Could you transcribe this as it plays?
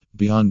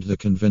beyond the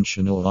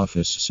conventional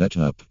office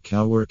setup.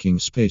 Coworking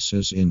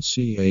spaces in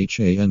Chandigarh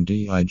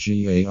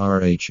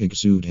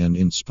exude an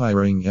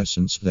inspiring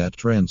essence that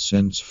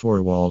transcends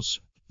four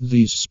walls.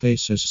 These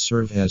spaces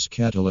serve as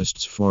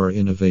catalysts for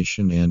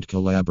innovation and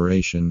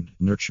collaboration,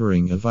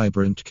 nurturing a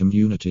vibrant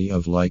community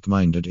of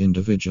like-minded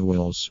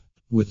individuals.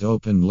 With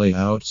open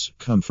layouts,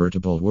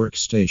 comfortable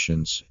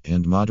workstations,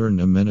 and modern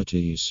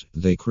amenities,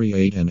 they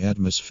create an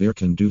atmosphere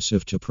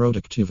conducive to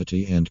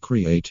productivity and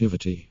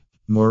creativity.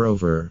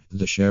 Moreover,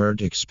 the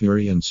shared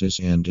experiences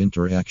and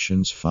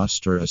interactions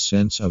foster a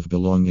sense of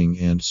belonging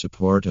and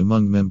support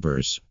among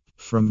members.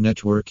 From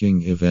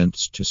networking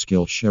events to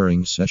skill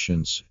sharing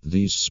sessions,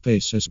 these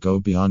spaces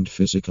go beyond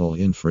physical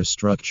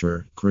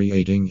infrastructure,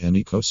 creating an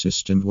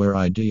ecosystem where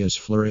ideas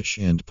flourish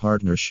and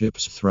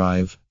partnerships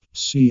thrive.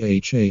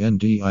 Chandigarh's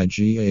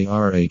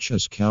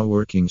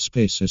coworking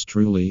spaces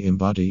truly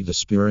embody the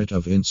spirit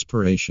of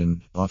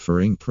inspiration,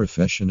 offering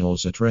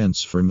professionals a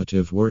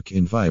transformative work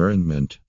environment.